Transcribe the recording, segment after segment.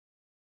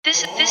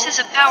This is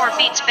a Power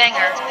Beats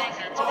banger.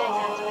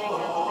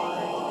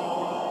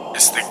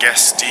 It's the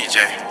guest DJ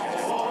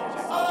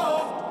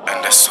and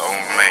the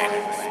soulmate.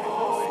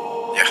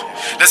 Yeah,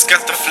 let's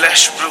get the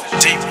flesh real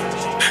deep,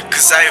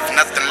 cause I have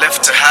nothing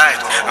left to hide.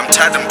 I'm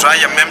tired, I'm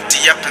dry, I'm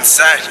empty up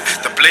inside.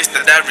 The place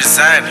that I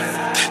reside,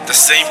 the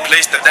same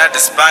place that I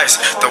despise.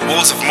 The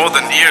walls have more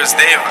than ears,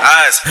 they have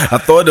eyes.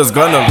 I thought it was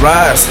gonna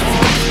rise.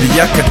 The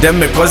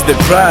academic was their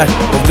pride.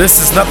 Well, this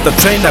is not the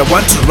train I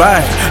want to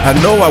ride. I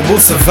know I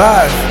will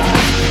survive.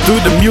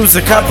 Through the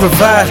music I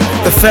provide,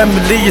 the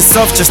family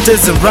itself just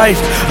isn't right.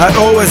 I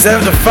always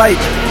have to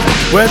fight,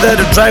 whether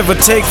the drive or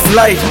take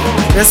flight.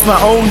 It's my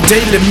own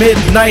daily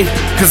midnight,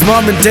 cause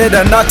mom and dad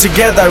are not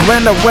together. I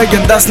ran away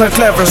and that's not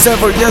clever.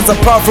 Several years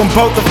apart from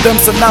both of them,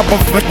 so now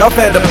I've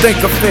had to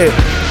think of it.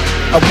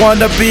 I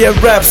wanna be a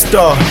rap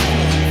star,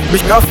 big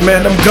enough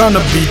man I'm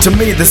gonna be. To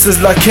me this is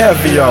like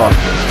caviar.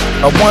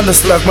 I wanna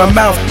slug my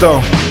mouth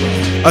though.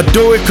 I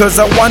do it cause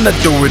I wanna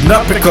do it,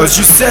 not because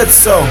you said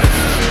so.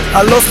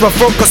 I lost my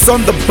focus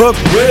on the book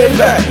way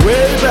back.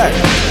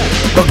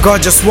 But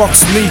God just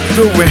walks me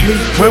through it.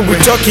 When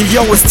we're talking, he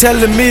always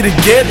telling me to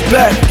get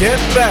back.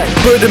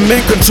 Put him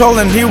in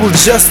control and he will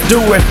just do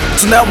it.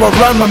 So now I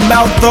run my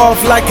mouth off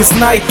like it's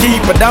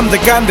Nike. But I'm the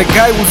kind of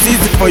guy who's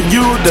easy for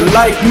you to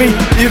like me.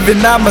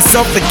 Even I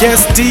myself, the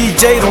guest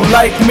DJ, don't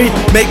like me.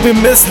 Make me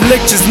miss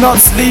lectures, not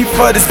sleep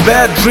for this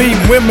bad dream.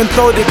 Women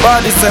throw their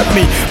bodies at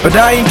me, but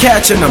I ain't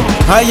catching them.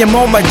 I am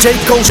on my J.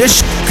 Cole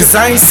shit, cause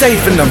I ain't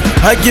saving them.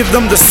 I give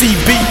them the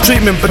CB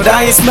treatment, but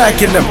I ain't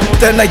smacking them.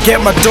 Then I get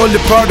my Dolly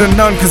Parton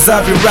on, cause I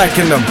be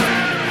racking them.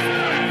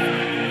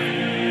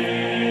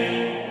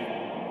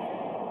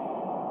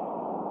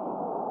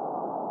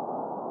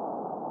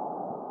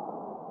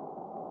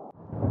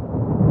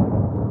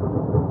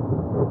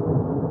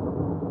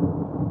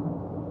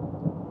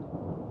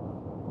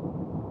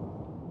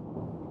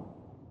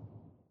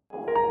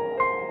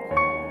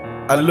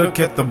 I look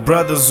at the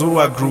brothers who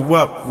I grew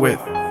up with.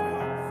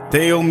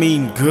 They all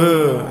mean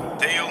good,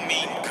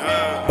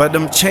 but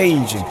I'm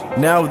changing.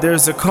 Now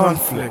there's a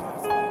conflict.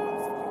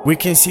 We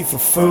can see for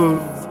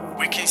food.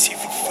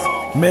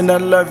 Man, I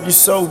love you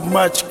so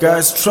much,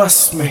 guys,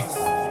 trust me.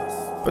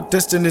 But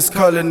destiny is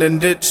calling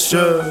and it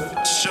should.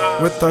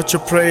 Without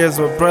your prayers,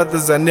 my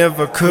brothers, I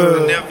never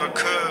could.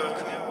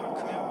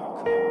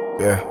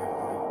 Yeah.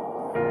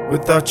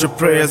 Without your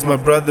prayers, my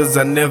brothers,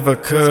 I never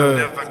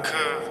could.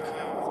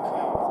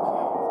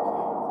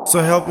 So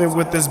help me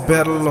with this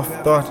battle of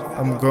thought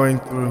I'm going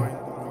through.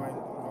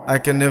 I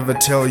can never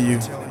tell you,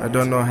 I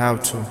don't know how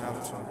to.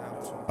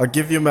 I'll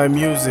give you my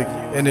music,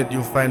 in it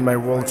you'll find my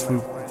world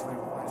truth.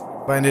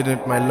 Find it in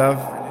my love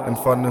and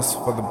fondness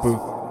for the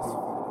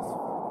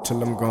book,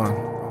 till I'm gone.